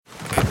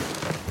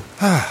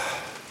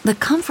The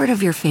comfort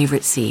of your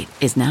favorite seat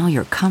is now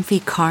your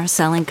comfy car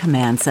selling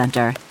command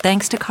center,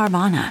 thanks to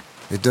Carvana.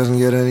 It doesn't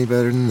get any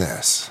better than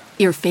this.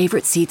 Your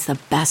favorite seat's the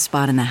best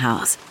spot in the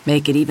house.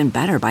 Make it even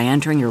better by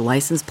entering your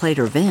license plate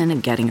or VIN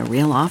and getting a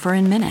real offer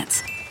in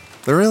minutes.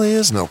 There really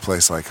is no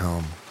place like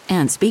home.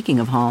 And speaking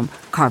of home,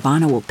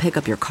 Carvana will pick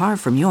up your car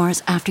from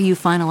yours after you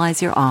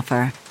finalize your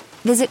offer.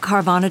 Visit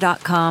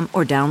Carvana.com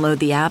or download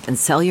the app and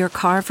sell your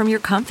car from your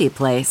comfy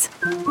place.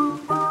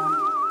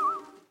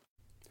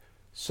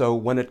 So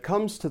when it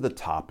comes to the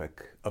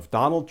topic of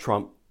Donald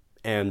Trump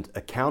and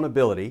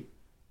accountability,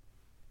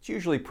 it's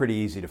usually pretty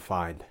easy to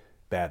find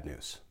bad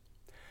news.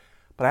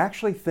 But I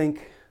actually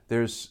think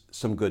there's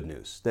some good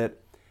news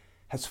that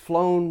has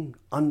flown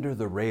under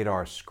the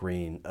radar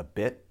screen a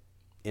bit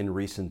in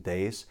recent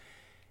days,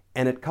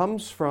 and it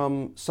comes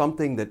from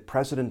something that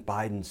President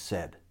Biden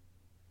said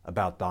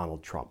about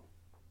Donald Trump.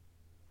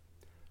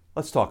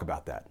 Let's talk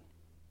about that,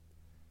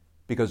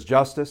 because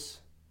justice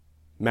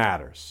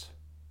matters.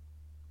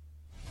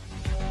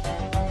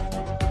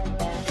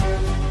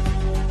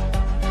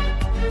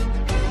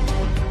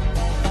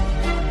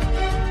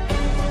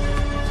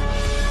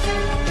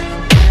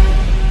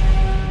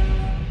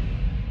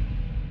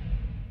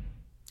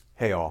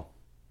 Hey all,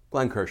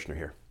 Glenn Kirshner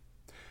here.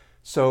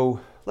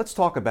 So let's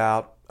talk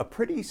about a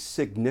pretty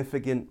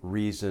significant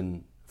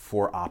reason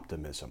for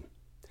optimism.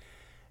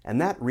 And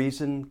that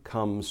reason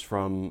comes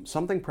from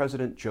something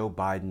President Joe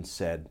Biden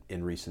said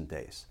in recent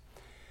days.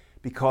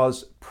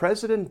 Because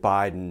President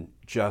Biden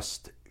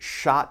just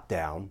shot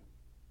down,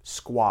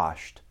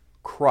 squashed,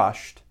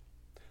 crushed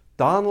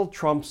Donald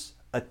Trump's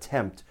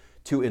attempt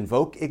to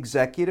invoke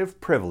executive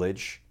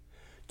privilege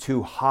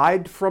to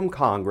hide from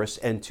Congress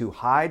and to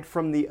hide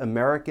from the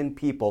American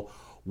people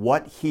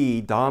what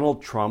he,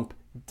 Donald Trump,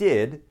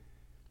 did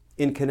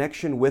in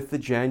connection with the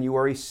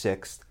January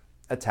 6th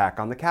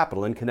attack on the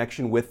Capitol, in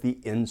connection with the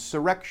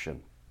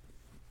insurrection.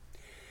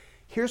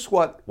 Here's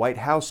what White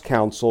House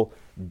counsel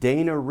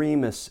Dana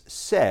Remus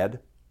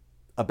said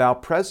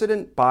about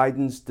President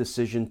Biden's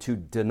decision to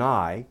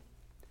deny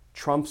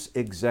Trump's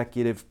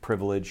executive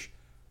privilege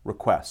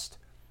request,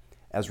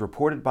 as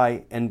reported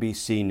by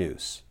NBC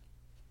News.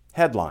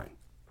 Headline: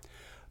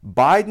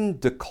 Biden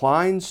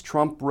declines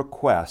Trump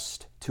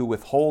request to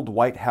withhold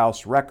White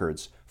House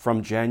records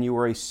from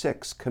January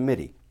 6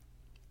 committee.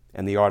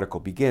 And the article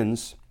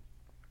begins,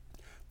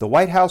 the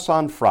White House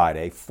on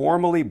Friday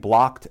formally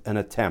blocked an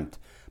attempt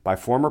by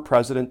former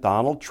President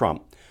Donald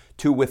Trump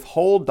to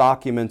withhold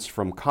documents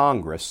from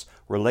Congress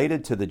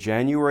related to the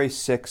January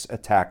 6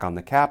 attack on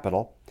the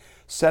Capitol,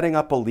 setting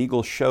up a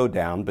legal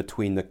showdown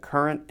between the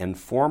current and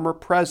former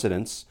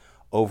presidents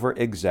over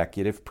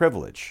executive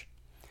privilege.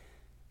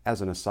 As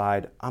an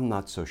aside, I'm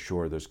not so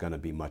sure there's going to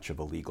be much of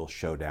a legal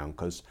showdown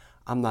because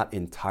I'm not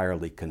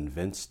entirely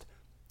convinced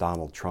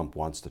Donald Trump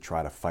wants to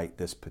try to fight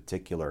this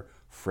particular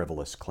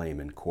frivolous claim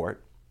in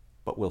court,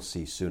 but we'll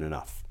see soon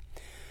enough.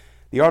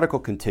 The article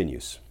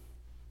continues.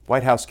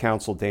 White House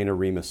counsel Dana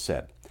Remus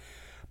said,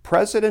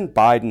 President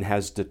Biden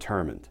has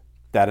determined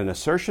that an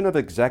assertion of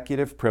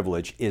executive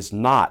privilege is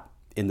not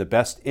in the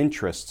best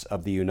interests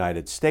of the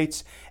United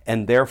States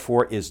and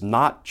therefore is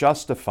not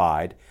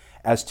justified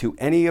as to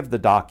any of the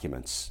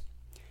documents.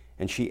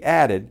 And she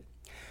added,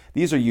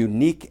 these are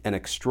unique and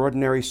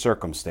extraordinary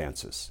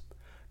circumstances.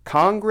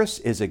 Congress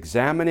is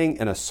examining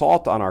an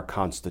assault on our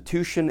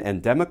Constitution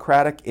and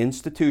democratic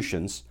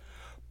institutions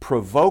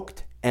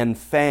provoked and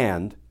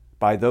fanned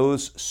by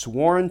those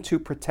sworn to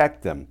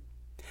protect them,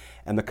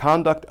 and the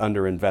conduct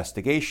under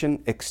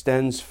investigation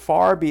extends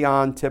far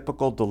beyond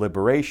typical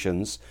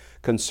deliberations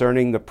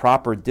concerning the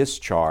proper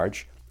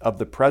discharge of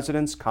the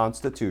President's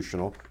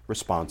constitutional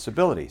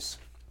responsibilities.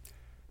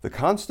 The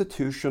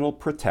constitutional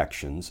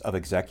protections of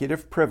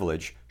executive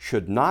privilege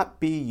should not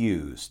be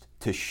used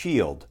to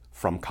shield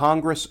from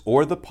Congress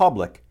or the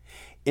public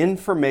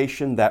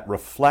information that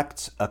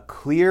reflects a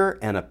clear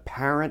and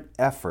apparent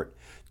effort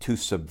to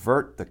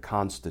subvert the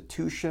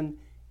Constitution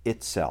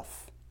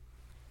itself.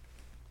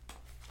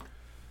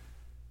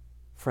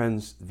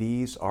 Friends,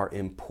 these are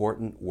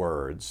important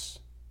words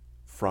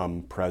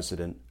from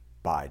President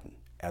Biden,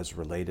 as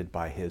related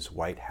by his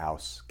White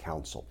House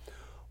counsel.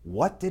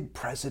 What did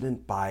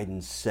President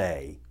Biden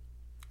say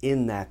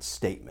in that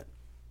statement?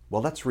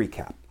 Well, let's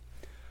recap.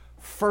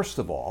 First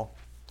of all,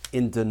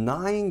 in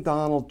denying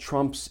Donald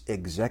Trump's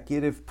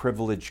executive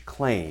privilege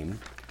claim,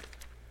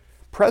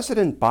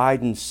 President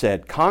Biden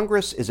said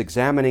Congress is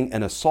examining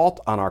an assault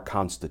on our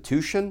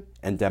Constitution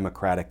and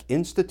democratic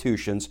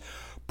institutions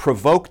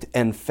provoked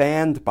and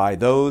fanned by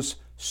those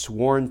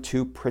sworn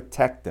to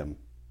protect them.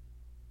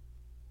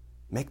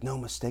 Make no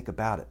mistake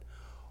about it.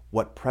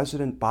 What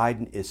President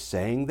Biden is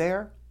saying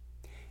there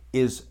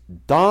is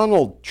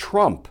Donald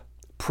Trump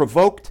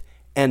provoked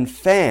and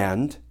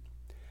fanned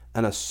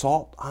an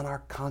assault on our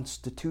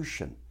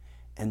Constitution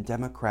and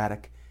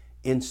democratic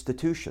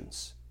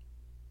institutions.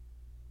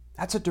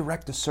 That's a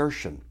direct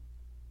assertion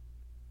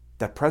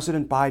that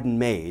President Biden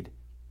made,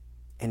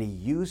 and he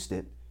used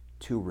it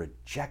to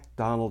reject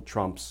Donald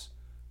Trump's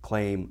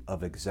claim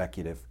of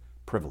executive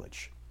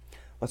privilege.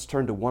 let's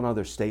turn to one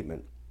other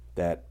statement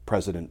that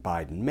President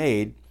Biden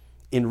made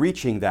in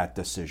reaching that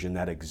decision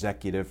that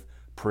executive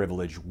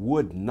privilege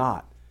would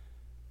not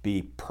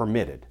be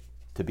permitted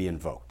to be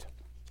invoked.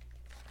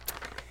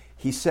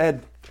 He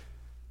said,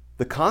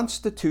 "The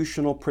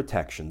constitutional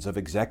protections of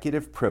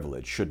executive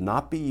privilege should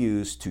not be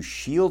used to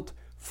shield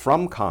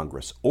from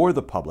Congress or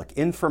the public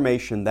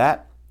information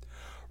that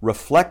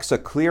reflects a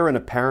clear and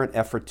apparent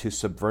effort to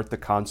subvert the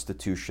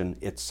Constitution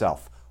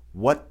itself."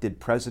 What did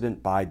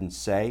President Biden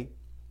say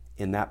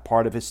in that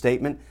part of his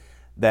statement?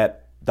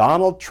 That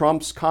Donald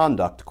Trump's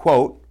conduct,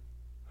 quote,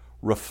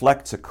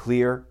 reflects a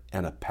clear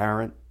and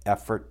apparent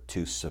effort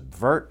to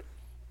subvert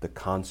the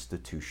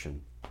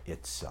Constitution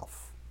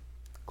itself.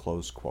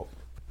 Close quote.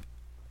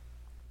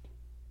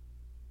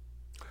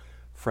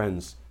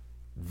 Friends,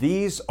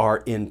 these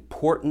are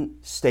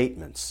important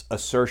statements,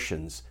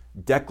 assertions,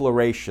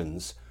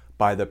 declarations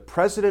by the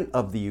President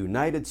of the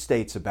United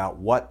States about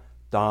what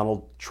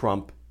Donald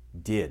Trump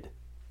did.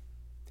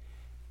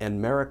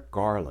 And Merrick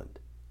Garland,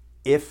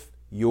 if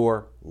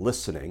you're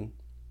listening,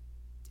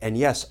 and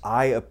yes,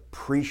 I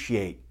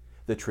appreciate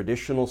the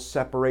traditional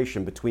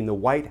separation between the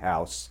White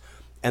House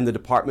and the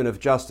Department of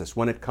Justice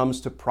when it comes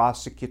to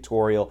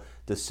prosecutorial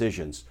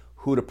decisions,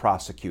 who to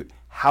prosecute,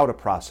 how to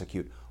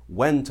prosecute,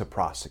 when to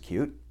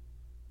prosecute.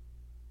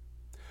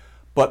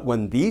 But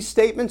when these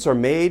statements are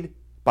made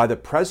by the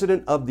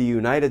President of the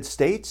United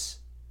States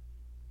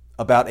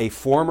about a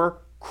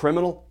former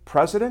criminal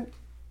president,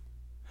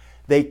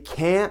 they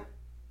can't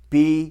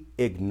be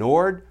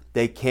ignored.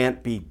 They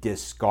can't be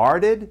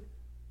discarded.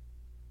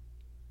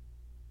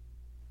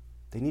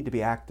 They need to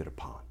be acted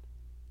upon.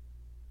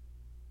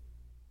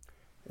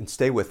 And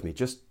stay with me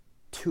just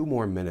 2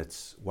 more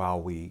minutes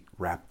while we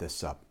wrap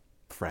this up,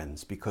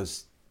 friends,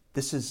 because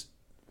this is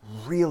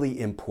really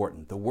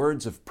important. The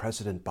words of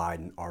President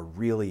Biden are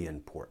really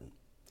important.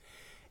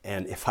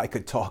 And if I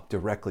could talk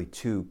directly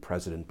to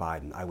President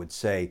Biden, I would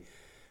say,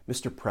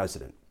 Mr.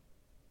 President,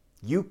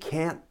 you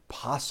can't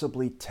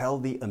possibly tell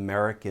the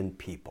American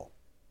people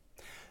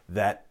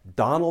that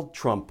Donald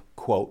Trump,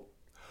 quote,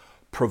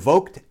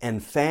 provoked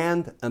and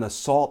fanned an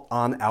assault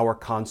on our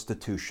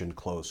Constitution,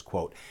 close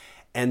quote,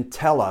 and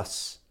tell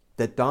us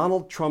that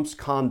Donald Trump's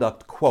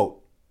conduct,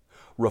 quote,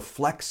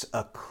 reflects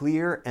a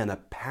clear and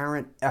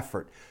apparent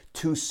effort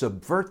to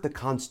subvert the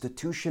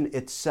Constitution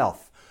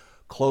itself,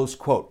 close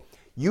quote.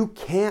 You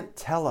can't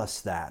tell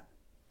us that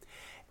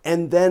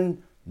and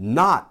then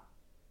not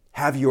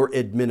have your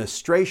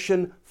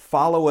administration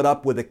follow it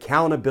up with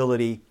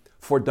accountability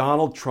for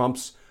Donald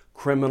Trump's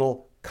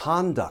criminal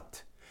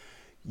conduct.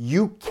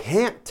 You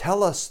can't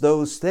tell us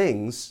those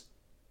things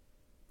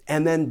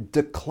and then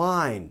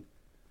decline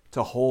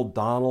to hold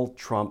Donald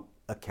Trump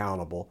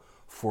accountable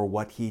for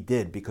what he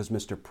did. Because,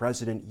 Mr.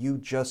 President, you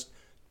just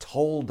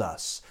told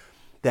us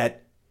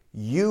that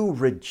you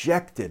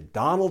rejected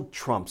Donald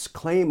Trump's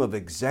claim of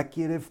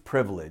executive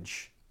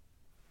privilege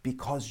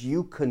because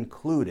you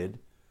concluded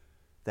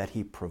that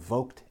he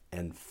provoked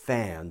and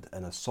fanned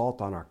an assault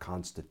on our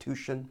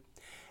Constitution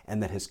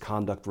and that his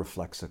conduct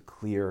reflects a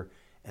clear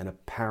and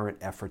apparent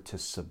effort to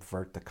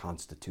subvert the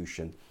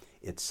Constitution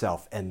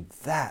itself. And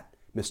that,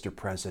 Mr.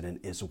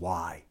 President, is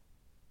why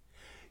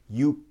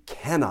you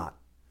cannot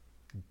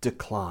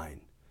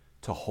decline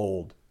to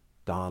hold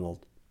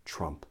Donald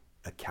Trump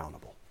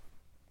accountable.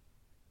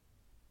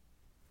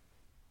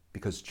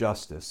 Because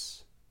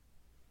justice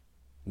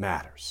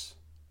matters.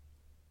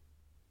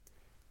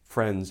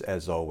 Friends,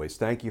 as always,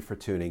 thank you for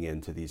tuning in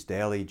to these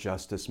daily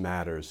Justice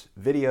Matters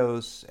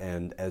videos.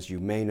 And as you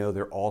may know,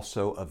 they're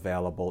also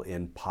available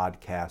in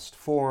podcast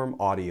form,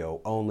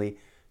 audio only.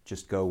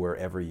 Just go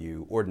wherever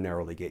you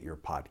ordinarily get your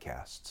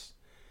podcasts.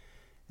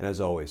 And as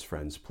always,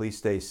 friends, please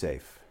stay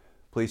safe.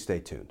 Please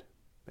stay tuned.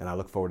 And I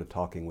look forward to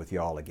talking with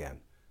you all again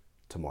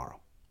tomorrow.